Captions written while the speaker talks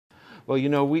Well, you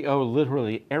know, we owe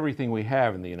literally everything we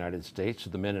have in the United States to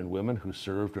the men and women who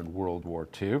served in World War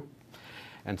II.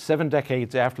 And 7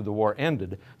 decades after the war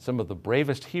ended, some of the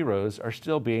bravest heroes are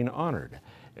still being honored.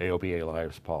 AOPA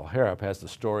Live's Paul Harrop has the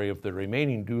story of the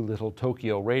remaining Doolittle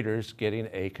Tokyo Raiders getting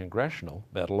a Congressional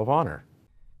Medal of Honor.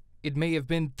 It may have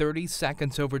been 30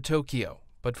 seconds over Tokyo,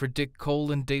 but for Dick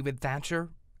Cole and David Thatcher,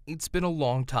 it's been a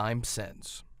long time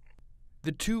since.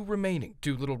 The 2 remaining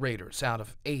Doolittle Raiders out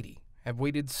of 80 have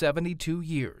waited 72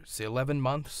 years, 11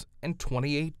 months, and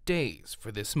 28 days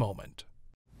for this moment.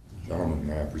 Gentlemen,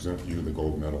 may I present to you the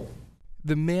gold medal?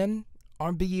 The men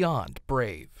are beyond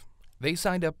brave. They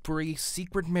signed up for a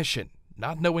secret mission,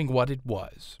 not knowing what it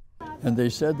was. And they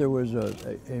said there was a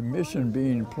mission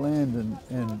being planned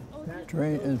and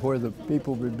trained, and where the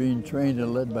people were being trained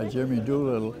and led by Jimmy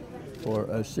Doolittle for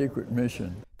a secret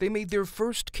mission. They made their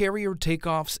first carrier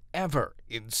takeoffs ever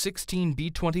in 16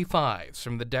 B-25s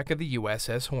from the deck of the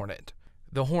USS Hornet.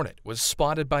 The Hornet was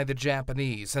spotted by the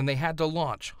Japanese, and they had to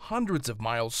launch hundreds of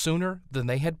miles sooner than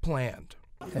they had planned.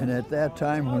 And at that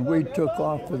time, when we took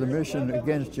off for the mission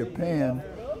against Japan,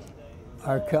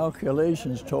 our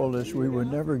calculations told us we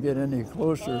would never get any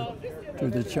closer to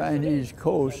the Chinese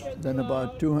coast than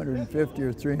about 250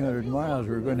 or 300 miles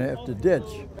we were going to have to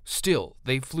ditch. Still,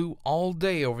 they flew all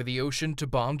day over the ocean to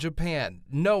bomb Japan,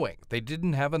 knowing they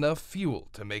didn't have enough fuel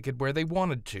to make it where they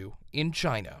wanted to in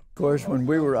China. Of course, when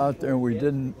we were out there, we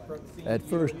didn't at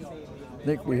first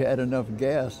think we had enough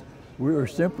gas. We were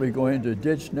simply going to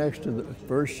ditch next to the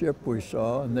first ship we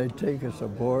saw, and they'd take us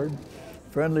aboard.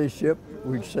 Friendly ship,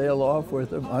 we'd sail off with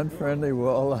them. Unfriendly, we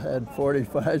all had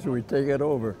 45s, we'd take it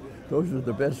over. Those were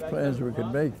the best plans we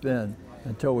could make then,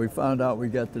 until we found out we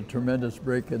got the tremendous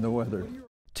break in the weather.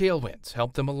 Tailwinds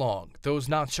helped them along. Those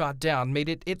not shot down made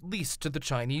it at least to the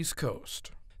Chinese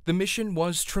coast. The mission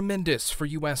was tremendous for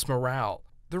U.S. morale.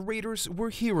 The Raiders were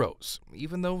heroes,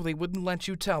 even though they wouldn't let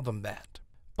you tell them that.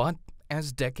 But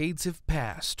as decades have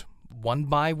passed, one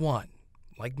by one,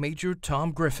 like Major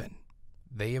Tom Griffin,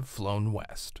 they have flown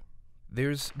west.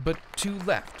 There's but 2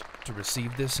 left to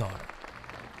receive this honor.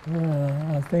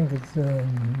 Well, I think it's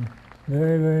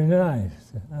very, very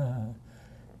nice.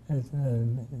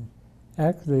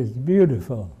 Actually, it's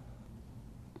beautiful.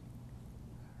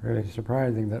 Really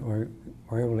surprising that we're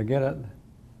able to get it.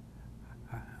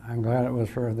 I'm glad it was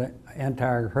for the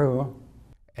entire crew.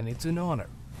 And it's an honor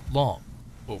long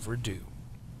overdue.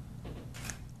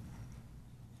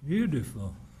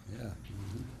 Beautiful. Yeah.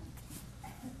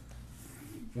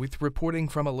 With reporting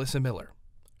from Alyssa Miller,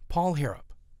 Paul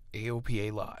Harrop,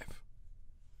 AOPA Live.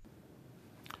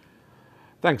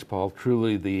 Thanks, Paul.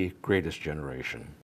 Truly the greatest generation.